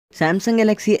Samsung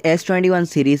Galaxy S21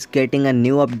 series getting a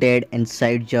new update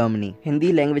inside Germany.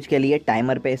 Hindi language के लिए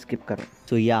timer पे skip करो.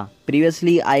 So yeah,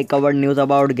 previously I covered news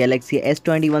about Galaxy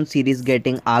S21 series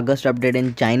getting August update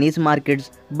in Chinese markets,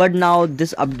 but now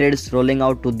this update is rolling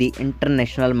out to the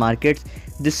international markets.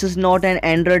 This is not an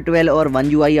Android 12 or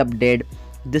Oneui update.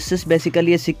 This is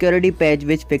basically a security patch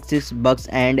which fixes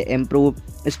bugs and improve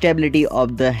stability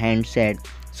of the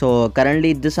handset. So currently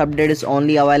this update is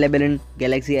only available in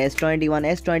Galaxy S21,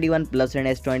 S21 Plus and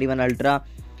S21 Ultra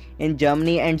in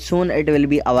Germany, and soon it will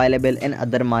be available in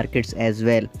other markets as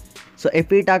well. So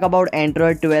if we talk about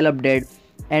Android 12 update,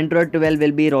 Android 12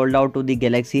 will be rolled out to the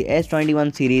Galaxy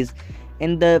S21 series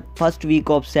in the first week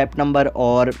of September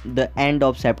or the end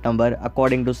of September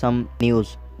according to some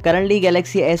news. Currently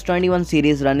Galaxy S21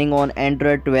 series running on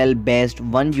Android 12 based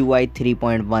Oneui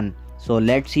 3.1. So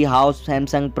let's see how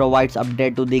Samsung provides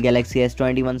update to the Galaxy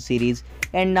S21 series,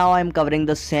 and now I'm covering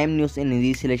the same news in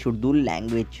English/Urdu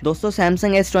language. दोस्तों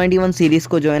Samsung S21 series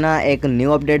को जो है ना एक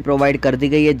new update provide कर दी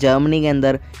गई है Germany के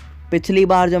अंदर। पिछली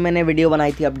बार जो मैंने वीडियो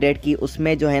बनाई थी अपडेट की,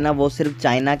 उसमें जो है ना वो सिर्फ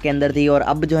चाइना के अंदर थी, और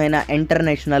अब जो है ना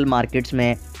इंटरनेशनल मार्केट्स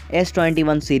में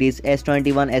S21 series,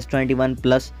 S21, S21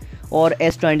 plus और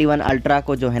S21 अल्ट्रा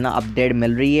को जो है ना अपडेट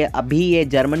मिल रही है। अभी ये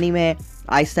जर्मनी में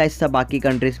आहिस्ता आहिस्ता बाकी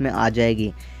कंट्रीज़ में आ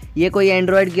जाएगी। ये कोई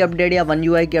एंड्रॉयड की अपडेट या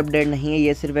Oneui की अपडेट नहीं है,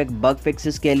 ये सिर्फ एक बग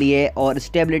फिक्सेस के लिए और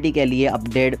स्टेबिलिटी के लिए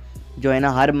अपडेट जो है ना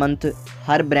हर मंथ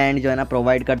हर ब्रांड जो है ना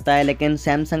प्रोवाइड करता है, लेकिन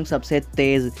सैमसंग सबसे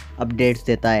तेज़ अपडेट्स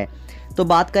देता है। तो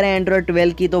बात करें एंड्रॉयड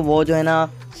 12 की, तो वो जो है ना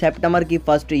सितंबर की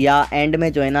फर्स्ट या एंड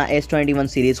में जो है ना S21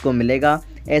 सीरीज़ को मिलेगा,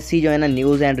 ऐसी जो है ना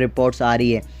न्यूज़ एंड रिपोर्ट्स आ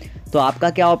रही है। तो आपका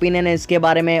क्या ओपिनियन है इसके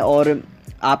बारे में, और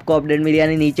आपको अपडेट मिली या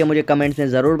नहीं, नीचे मुझे कमेंट्स में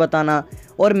ज़रूर बताना।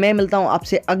 और मैं मिलता हूँ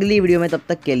आपसे अगली वीडियो में, तब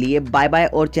तक के लिए बाय बाय,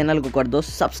 और चैनल को कर दो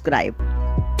सब्सक्राइब।